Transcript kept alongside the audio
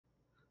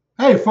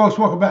Hey folks,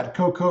 welcome back to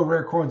Coco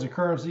Rare Coins and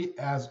Currency.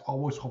 As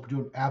always, hope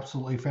you're doing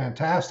absolutely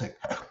fantastic.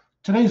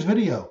 Today's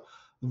video,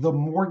 the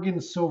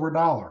Morgan silver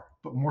dollar,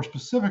 but more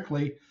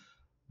specifically,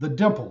 the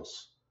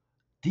dimples,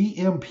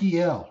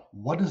 DMPL.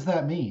 What does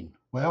that mean?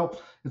 Well,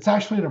 it's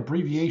actually an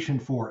abbreviation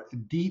for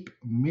deep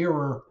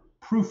mirror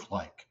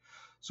proof-like.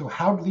 So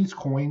how do these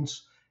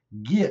coins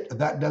get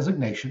that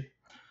designation?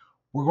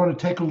 We're going to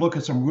take a look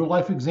at some real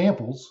life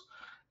examples,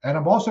 and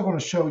I'm also going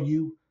to show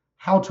you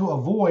how to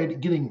avoid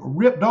getting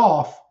ripped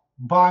off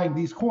buying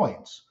these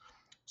coins.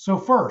 So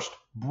first,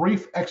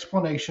 brief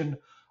explanation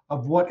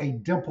of what a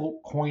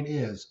dimple coin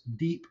is,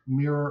 deep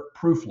mirror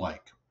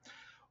proof-like.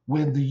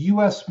 When the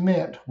US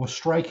Mint was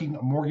striking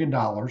Morgan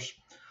dollars,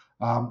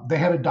 they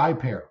had a die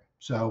pair.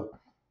 So,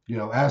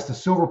 as the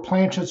silver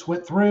planchets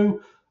went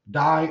through,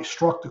 die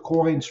struck the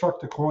coin, struck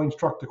the coin,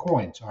 struck the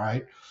coins, all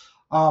right?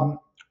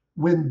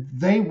 When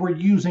they were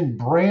using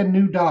brand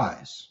new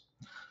dies,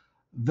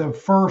 the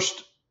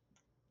first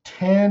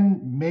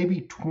 10,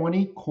 maybe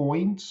 20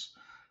 coins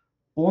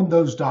on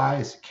those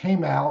dies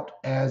came out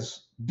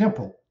as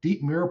dimple,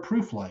 deep mirror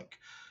proof like.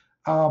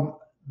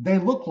 They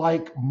look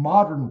like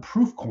modern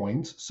proof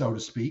coins, so to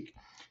speak.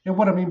 And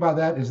what I mean by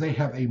that is they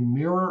have a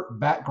mirror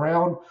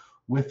background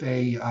with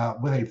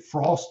a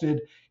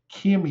frosted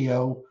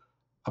cameo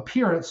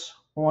appearance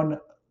on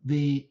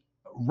the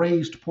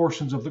raised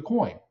portions of the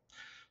coin.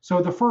 So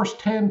the first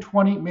 10,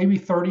 20, maybe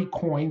 30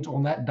 coins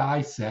on that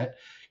die set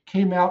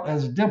came out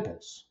as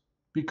dimples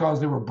because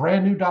they were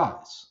brand new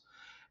dies.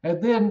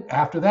 And then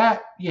after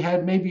that, you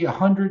had maybe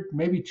 100,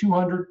 maybe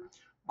 200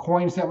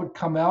 coins that would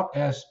come out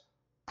as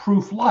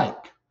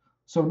proof-like.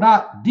 So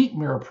not deep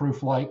mirror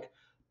proof-like,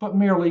 but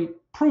merely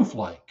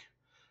proof-like.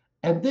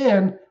 And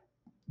then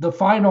the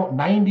final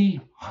 90,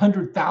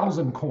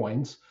 100,000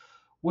 coins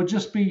would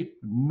just be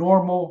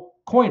normal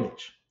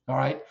coinage. All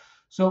right.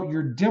 So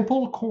your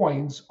dimple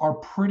coins are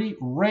pretty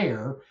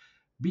rare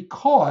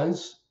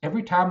because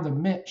every time the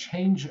mint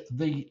change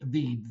the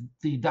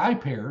die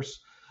pairs,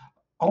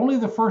 only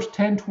the first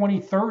 10, 20,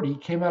 30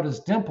 came out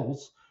as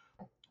dimples.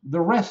 The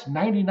rest,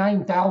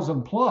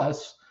 99,000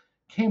 plus,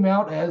 came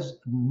out as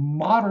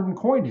modern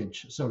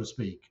coinage, so to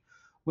speak,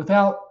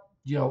 without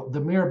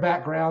the mirror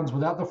backgrounds,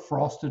 without the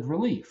frosted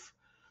relief.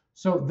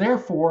 So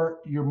therefore,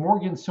 your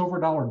Morgan silver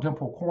dollar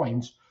dimple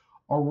coins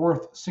are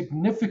worth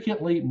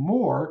significantly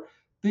more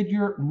than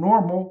your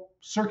normal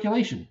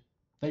circulation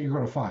that you're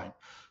going to find.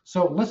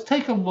 So let's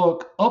take a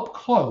look up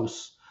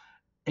close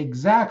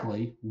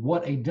exactly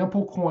what a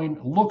dimple coin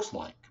looks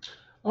like.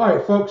 All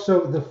right, folks. So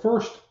the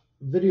first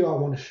video I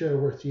want to share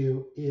with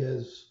you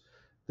is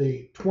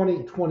the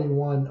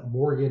 2021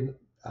 Morgan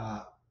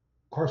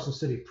Carson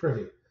City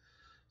Privy.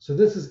 So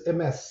this is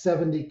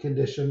MS70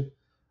 condition.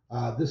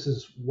 This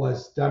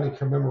was done in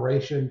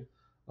commemoration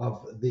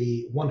of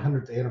the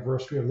 100th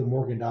anniversary of the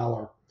Morgan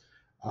dollar.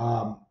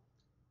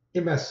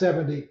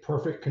 MS70,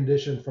 perfect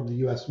condition from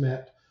the US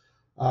Mint.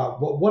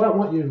 But what I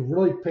want you to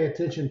really pay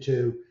attention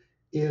to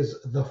is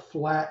the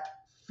flat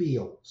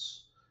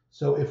fields.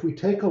 So if we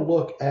take a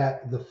look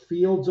at the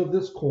fields of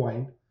this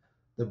coin,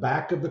 the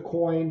back of the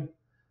coin,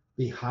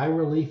 the high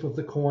relief of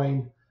the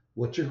coin,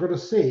 what you're going to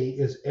see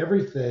is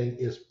everything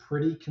is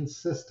pretty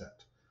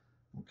consistent.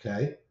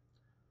 Okay.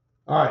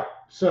 All right.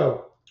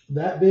 So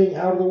that being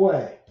out of the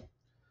way,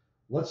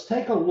 let's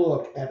take a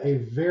look at a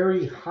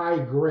very high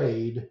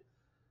grade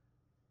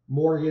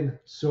Morgan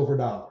silver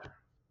dollar.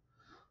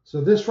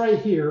 So this right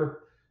here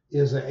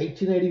is a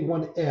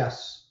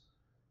 1881S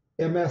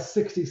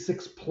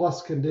MS66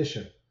 plus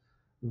condition.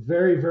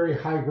 Very, very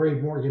high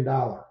grade Morgan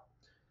dollar.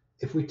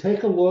 If we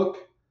take a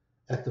look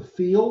at the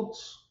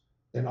fields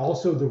and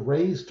also the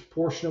raised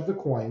portion of the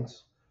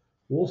coins,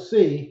 we'll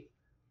see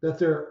that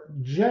they're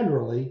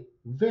generally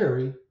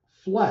very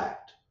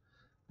flat.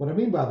 What I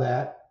mean by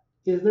that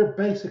is they're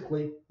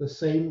basically the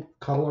same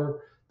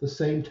color, the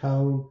same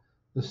tone,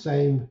 the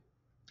same,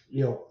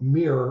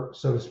 mirror,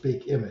 so to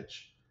speak,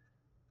 image.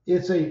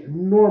 It's a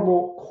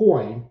normal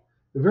coin,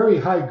 a very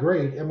high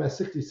grade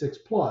MS66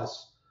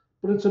 plus,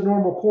 but it's a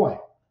normal coin.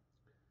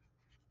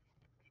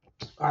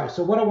 All right,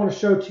 so what I want to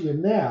show to you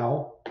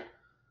now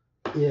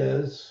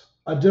is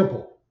a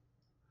dimple.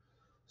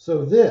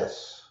 So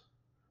this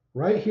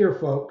right here,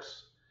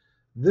 folks,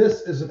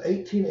 this is an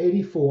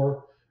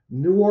 1884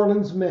 New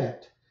Orleans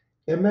Mint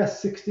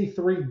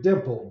MS63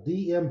 dimple,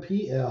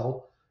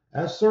 DMPL,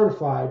 as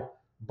certified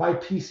by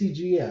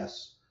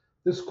PCGS.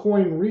 This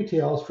coin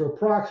retails for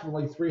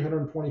approximately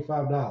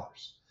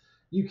 $325.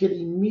 You can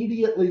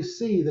immediately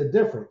see the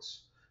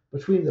difference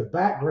between the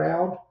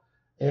background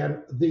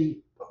and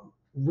the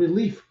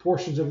relief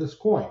portions of this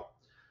coin.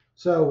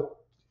 So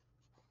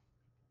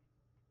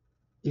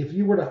if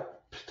you were to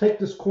take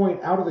this coin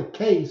out of the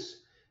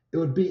case, it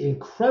would be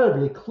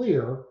incredibly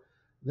clear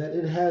that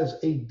it has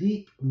a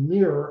deep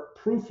mirror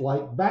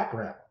proof-like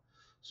background.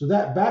 So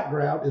that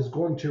background is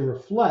going to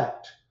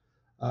reflect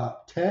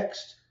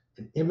text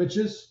and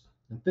images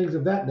and things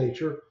of that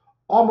nature,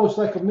 almost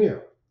like a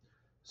mirror.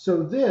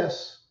 So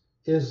this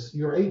is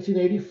your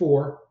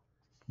 1884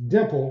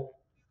 dimple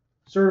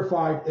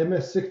certified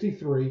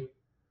MS63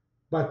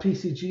 by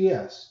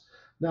PCGS.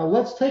 Now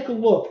let's take a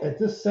look at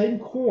this same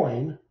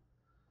coin,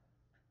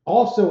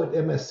 also at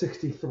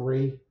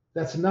MS63.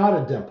 That's not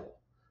a dimple.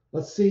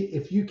 Let's see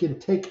if you can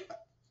take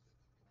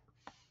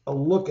a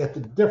look at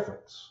the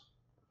difference.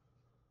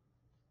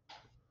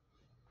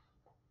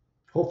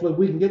 Hopefully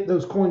we can get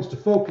those coins to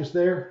focus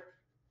there.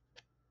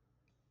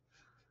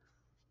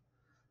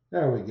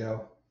 There we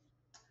go.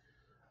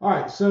 All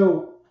right,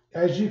 so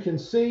as you can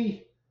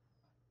see,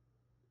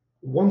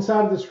 one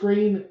side of the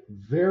screen,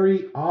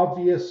 very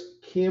obvious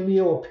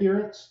cameo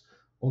appearance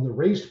on the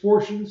raised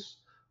portions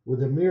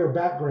with a mirror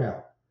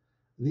background.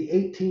 The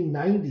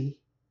 1890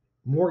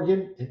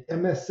 Morgan and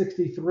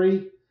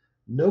MS63,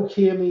 no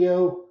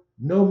cameo,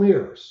 no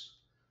mirrors.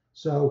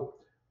 So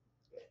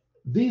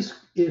these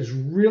is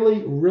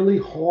really, really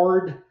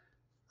hard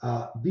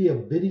via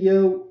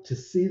video to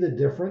see the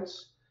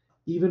difference.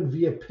 Even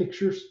via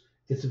pictures,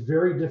 it's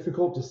very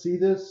difficult to see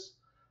this.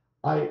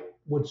 I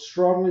would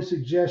strongly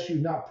suggest you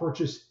not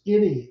purchase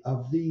any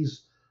of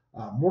these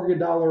Morgan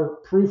Dollar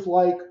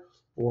proof-like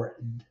or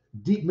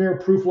deep mirror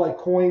proof-like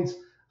coins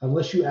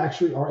unless you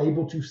actually are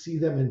able to see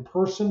them in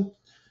person.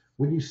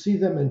 When you see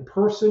them in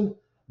person,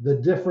 the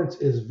difference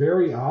is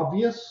very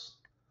obvious.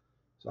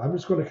 So I'm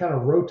just going to kind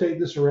of rotate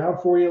this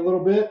around for you a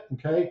little bit.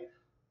 Okay,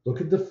 look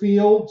at the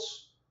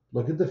fields,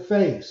 look at the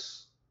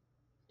face.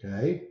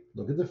 Okay,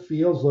 look at the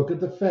fields, look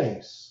at the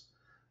face.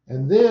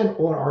 And then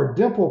on our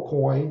dimple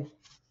coin,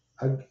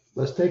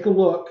 let's take a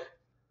look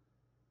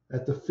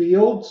at the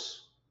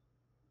fields,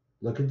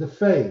 look at the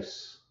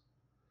face.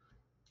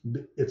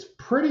 It's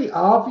pretty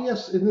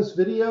obvious in this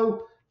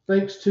video,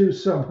 thanks to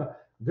some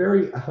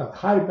very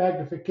high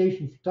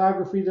magnification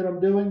photography that I'm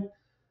doing.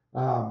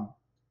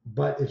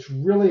 But it's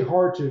really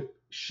hard to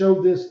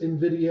show this in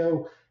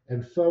video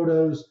and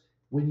photos.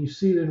 When you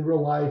see it in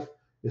real life,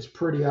 it's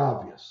pretty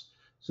obvious.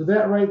 So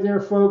that right there,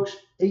 folks,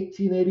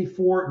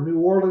 1884 New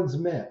Orleans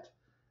Mint,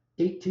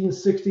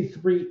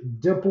 1863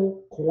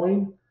 dimple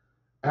coin,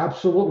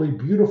 absolutely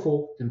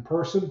beautiful in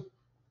person.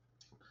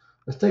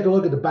 Let's take a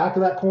look at the back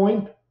of that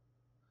coin.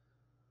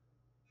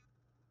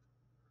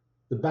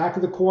 The back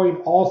of the coin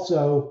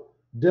also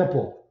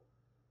dimple,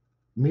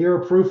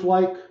 mirror proof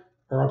like,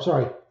 or I'm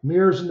sorry,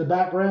 mirrors in the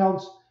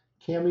backgrounds,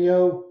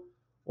 cameo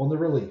on the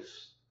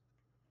reliefs.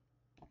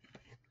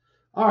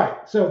 All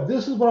right, so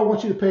this is what I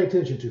want you to pay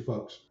attention to,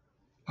 folks.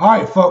 All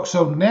right, folks,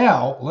 so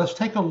now let's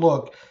take a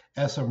look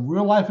at some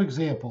real life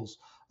examples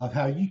of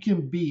how you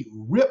can be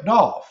ripped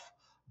off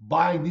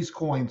buying these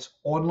coins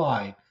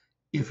online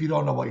if you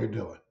don't know what you're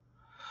doing.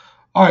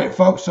 All right,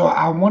 folks, so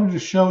I wanted to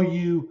show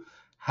you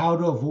how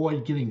to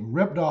avoid getting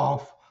ripped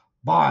off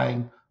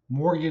buying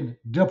Morgan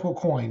dimple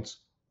coins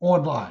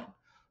online.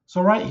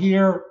 So right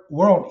here,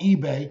 we're on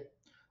eBay.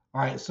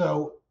 All right,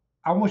 so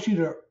I want you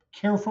to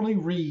carefully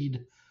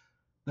read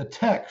the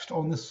text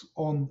on this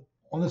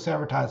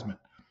advertisement.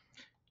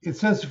 It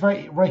says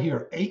right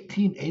here,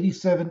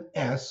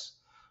 1887S.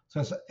 So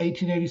it's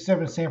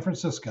 1887 San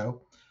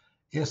Francisco.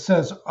 It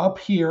says up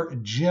here,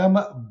 Gem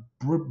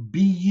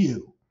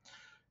BU.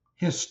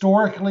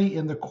 Historically,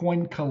 in the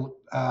coin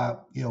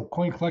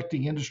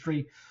collecting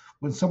industry,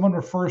 when someone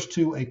refers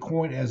to a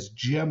coin as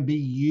Gem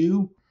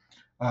BU,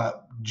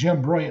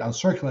 Gem Brilliant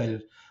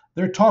Uncirculated,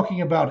 they're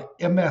talking about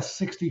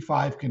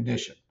MS65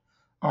 condition.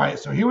 All right,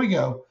 so here we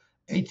go.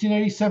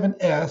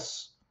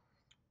 1887S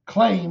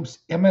claims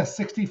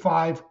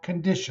MS65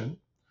 condition.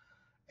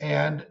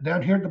 And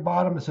down here at the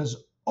bottom, it says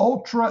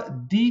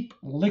ultra deep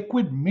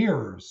liquid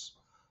mirrors.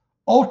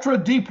 Ultra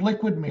deep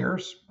liquid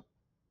mirrors.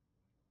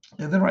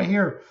 And then right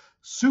here,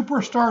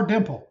 superstar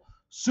dimple.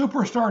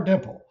 Superstar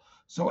dimple.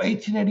 So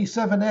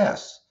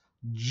 1887S,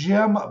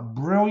 Gem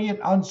Brilliant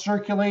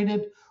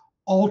Uncirculated,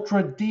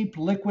 ultra deep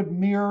liquid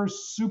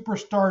mirrors,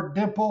 superstar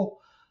dimple.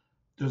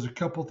 There's a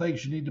couple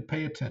things you need to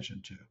pay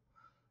attention to.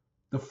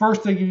 The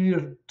first thing you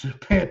need to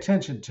pay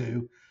attention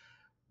to,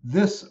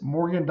 this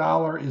Morgan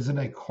dollar is in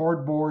a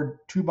cardboard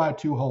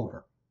 2x2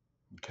 holder.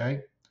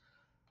 Okay.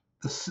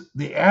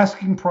 The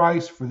asking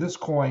price for this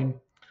coin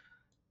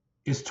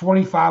is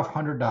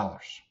 $2,500.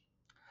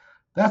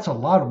 That's a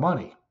lot of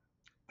money.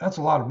 That's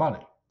a lot of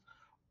money.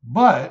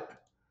 But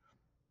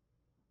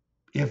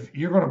if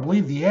you're going to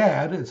believe the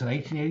ad, it's an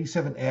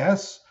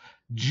 1887S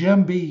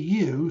Gem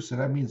BU, so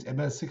that means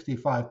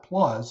MS65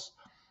 plus,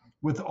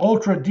 with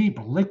ultra deep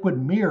liquid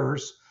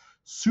mirrors,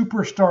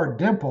 superstar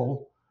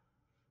dimple,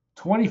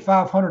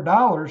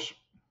 $2,500.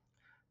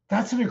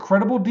 That's an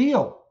incredible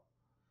deal.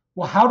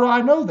 Well, how do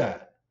I know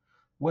that?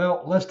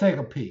 Well, let's take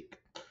a peek.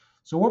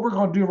 So what we're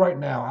going to do right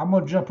now, I'm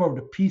going to jump over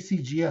to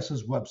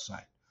PCGS's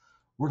website.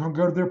 We're going to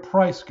go to their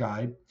price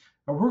guide,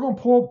 and we're going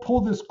to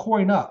pull this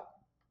coin up.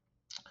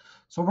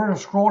 So we're going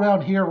to scroll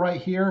down here,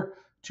 right here,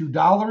 to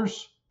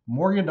dollars,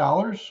 Morgan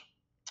dollars.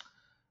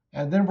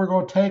 And then we're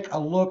going to take a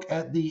look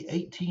at the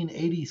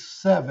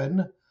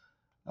 1887.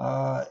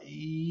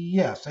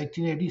 Yes,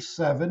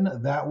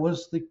 1887. That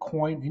was the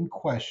coin in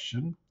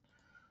question.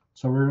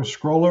 So we're going to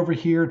scroll over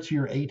here to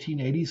your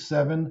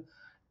 1887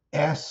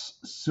 S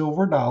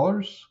silver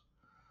dollars.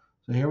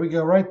 So here we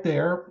go right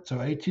there. So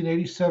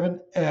 1887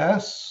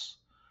 S.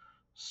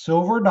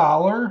 silver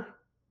dollar.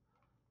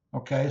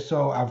 Okay,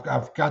 so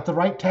I've got the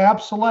right tab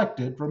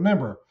selected.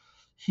 Remember,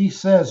 he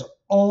says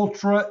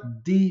ultra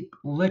deep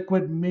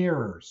liquid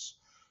mirrors,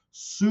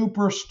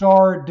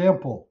 superstar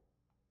dimple.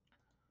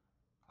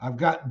 I've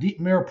got deep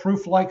mirror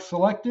proof like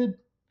selected,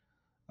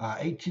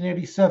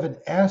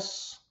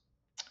 1887S.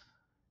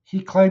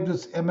 He claimed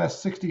it's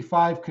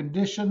MS65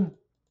 condition.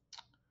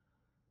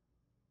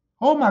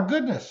 Oh my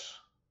goodness.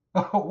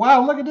 Oh,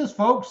 wow, look at this,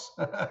 folks.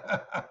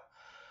 The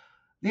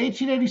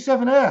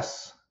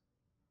 1887S.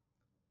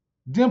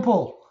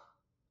 Dimple.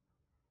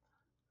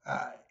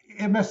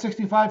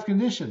 MS65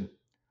 condition.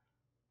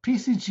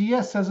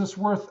 PCGS says it's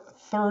worth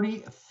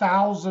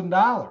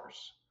 $30,000.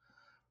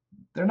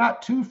 They're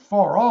not too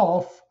far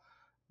off.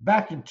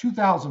 Back in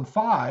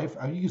 2005,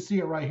 you can see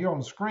it right here on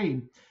the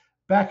screen.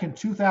 Back in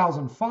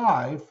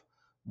 2005,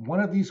 one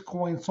of these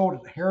coins sold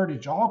at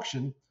Heritage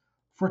Auction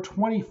for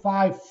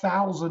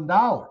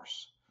 $25,000.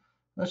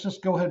 Let's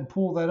just go ahead and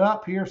pull that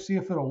up here, see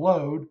if it'll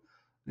load.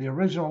 The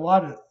original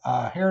lot at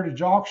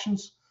Heritage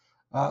Auctions.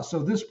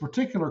 So this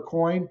particular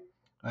coin,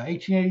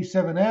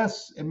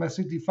 1887S,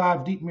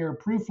 MS65 deep mirror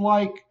proof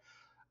like,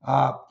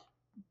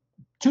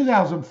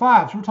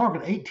 2005, so we're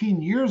talking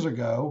 18 years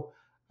ago,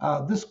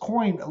 this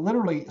coin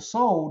literally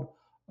sold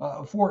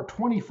for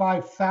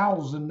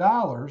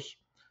 $25,000,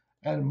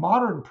 and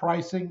modern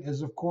pricing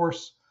is, of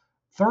course,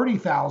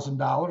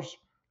 $30,000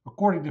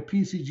 according to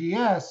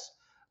PCGS.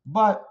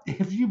 But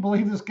if you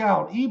believe this guy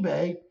on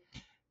eBay,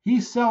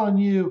 he's selling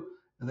you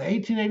the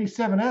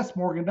 1887S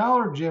Morgan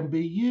Dollar Gem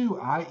BU,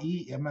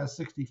 i.e.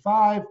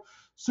 MS65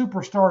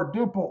 Superstar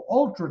Dimple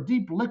Ultra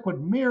Deep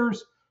Liquid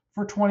Mirrors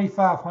for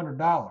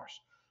 $2,500.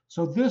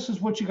 So this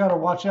is what you got to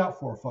watch out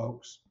for,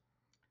 folks.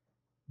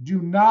 Do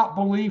not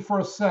believe for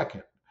a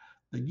second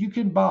that you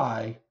can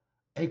buy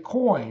a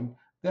coin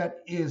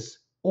that is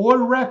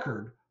on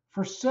record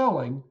for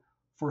selling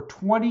for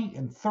 $20,000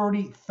 and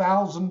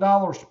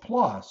 $30,000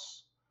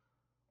 plus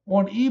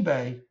on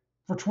eBay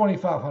for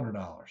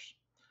 $2,500.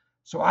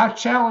 So I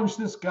challenge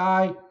this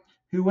guy,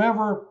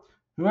 whoever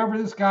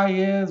this guy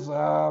is,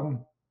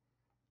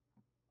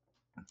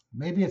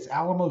 maybe it's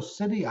Alamo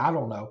City, I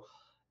don't know.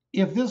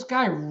 If this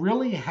guy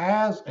really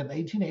has an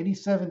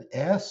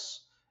 1887S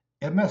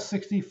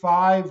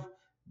MS65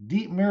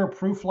 deep mirror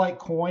proof like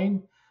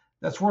coin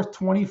that's worth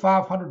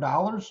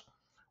 $2,500,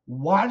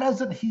 why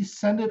doesn't he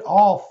send it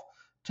off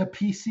to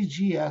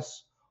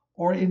PCGS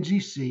or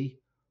NGC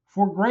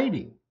for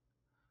grading?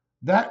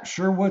 That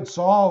sure would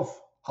solve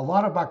a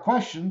lot of my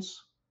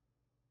questions.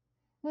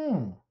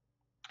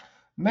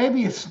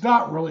 Maybe it's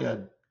not really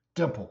a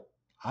dimple.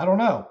 I don't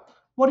know.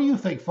 What do you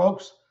think,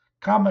 folks?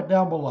 Comment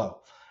down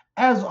below.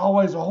 As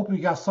always, I hope you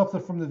got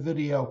something from the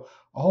video.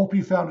 I hope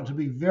you found it to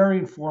be very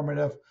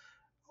informative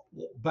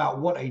about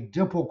what a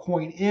dimple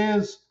coin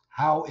is,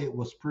 how it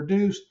was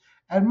produced,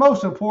 and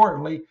most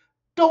importantly,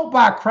 don't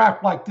buy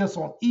crap like this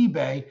on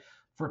eBay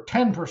for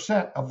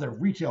 10% of their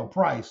retail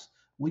price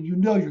when you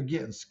know you're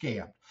getting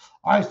scammed.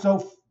 All right,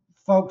 so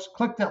folks,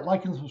 click that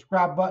like and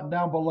subscribe button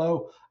down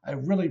below. I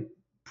really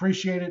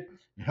appreciate it.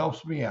 It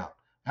helps me out.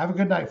 Have a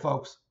good night,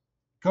 folks.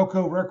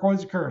 Coco Rare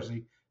Coins and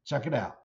Currency. Check it out.